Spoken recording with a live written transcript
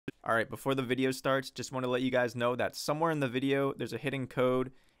Alright, before the video starts, just want to let you guys know that somewhere in the video there's a hidden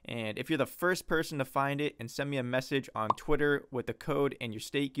code, and if you're the first person to find it and send me a message on Twitter with the code and your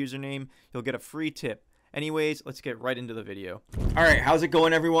stake username, you'll get a free tip. Anyways, let's get right into the video. Alright, how's it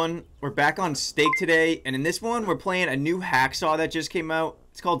going, everyone? We're back on Stake today, and in this one we're playing a new hacksaw that just came out.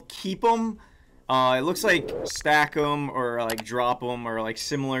 It's called Keep 'em. It looks like Stack 'em or like Drop 'em or like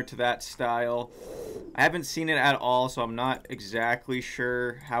similar to that style. I haven't seen it at all, so I'm not exactly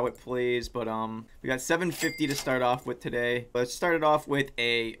sure how it plays, but we got $750 to start off with today. Let's start it off with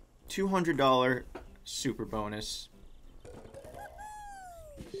a $200 super bonus.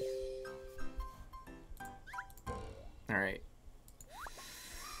 All right.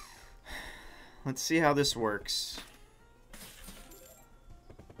 Let's see how this works.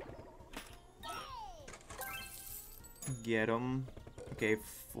 Get 'em. Okay,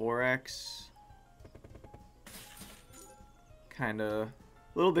 4x. Kinda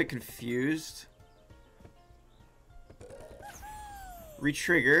a little bit confused.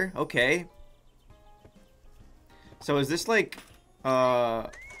 Retrigger, okay. So is this like yeah,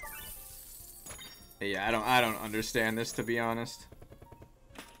 I don't understand this, to be honest.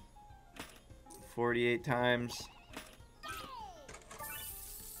 48 times.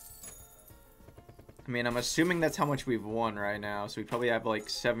 I mean, I'm assuming that's how much we've won right now, so we probably have like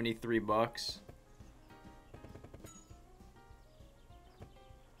 73 bucks.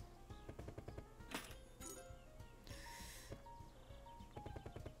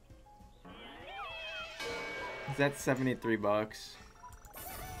 That's 73 bucks.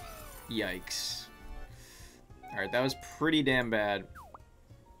 Yikes. Alright, that was pretty damn bad.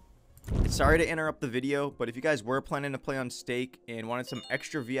 Sorry to interrupt the video, but if you guys were planning to play on Stake and wanted some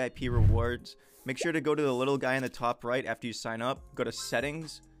extra VIP rewards, make sure to go to the little guy in the top right after you sign up. Go to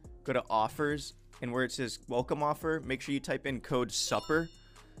Settings, go to Offers, and where it says Welcome Offer, make sure you type in code SUPPER.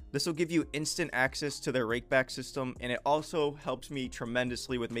 This will give you instant access to their rakeback system, and it also helps me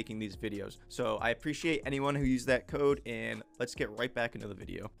tremendously with making these videos. So I appreciate anyone who used that code, and let's get right back into the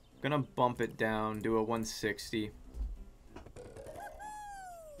video. I'm gonna bump it down, do a 160.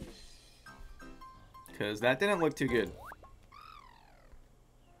 Because that didn't look too good.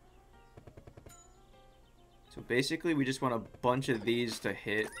 So basically we just want a bunch of these to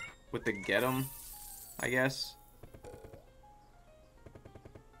hit with the get 'em, I guess.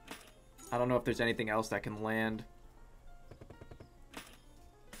 I don't know if there's anything else that can land.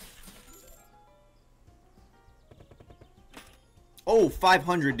 Oh,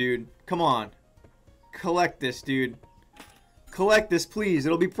 500, dude. Come on. Collect this, dude. Collect this, please.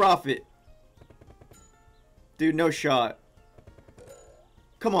 It'll be profit. Dude, no shot.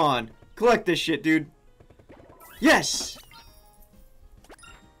 Come on. Collect this shit, dude. Yes!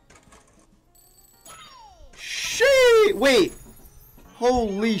 Shit! Wait.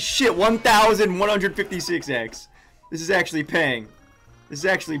 Holy shit, 1,156x. This is actually paying. This is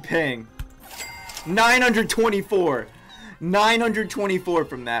actually paying. 924. 924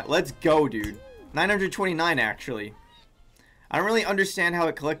 from that. Let's go, dude. 929, actually. I don't really understand how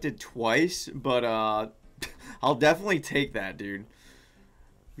it collected twice, but I'll definitely take that, dude.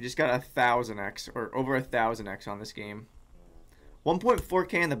 We just got 1,000x, or over 1,000x on this game.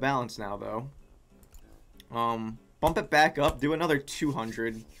 1.4k in the balance now, though. Bump it back up, do another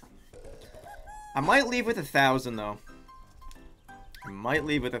 200. I might leave with 1,000 though. I might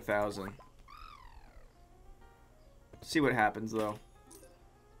leave with 1,000. See what happens though.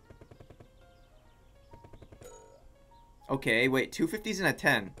 Okay, wait, 250s and a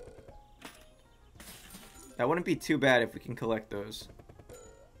 10. That wouldn't be too bad if we can collect those.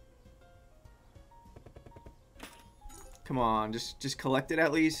 Come on, just collect it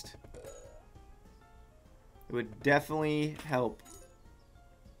at least. It would definitely help.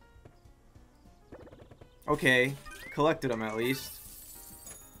 Okay, collected them at least.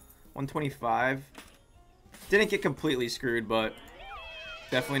 125. Didn't get completely screwed, but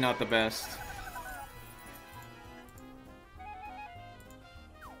definitely not the best.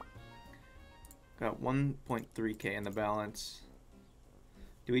 Got 1.3k in the balance.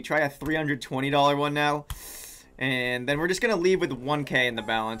 Do we try a $320 one now? And then we're just gonna leave with 1k in the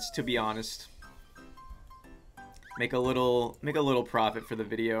balance, to be honest. Make a little profit for the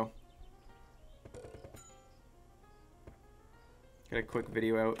video. Got a quick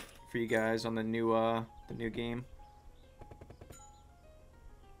video out for you guys on the new game.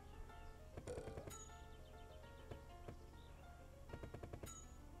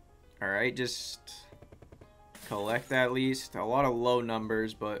 All right, just collect at least. A lot of low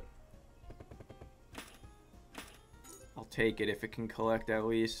numbers, but I'll take it if it can collect at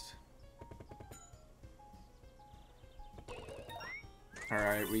least.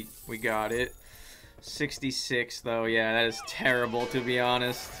 Alright, we got it. 66 though, yeah, that is terrible to be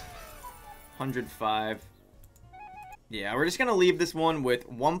honest. 105. Yeah, we're just gonna leave this one with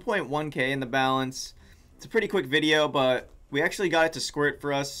 1.1k in the balance. It's a pretty quick video, but we actually got it to squirt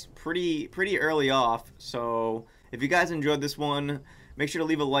for us pretty early off. So if you guys enjoyed this one, make sure to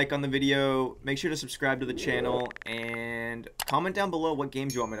leave a like on the video, make sure to subscribe to the channel, and comment down below what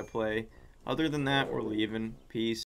games you want me to play. Other than that, we're leaving. Peace.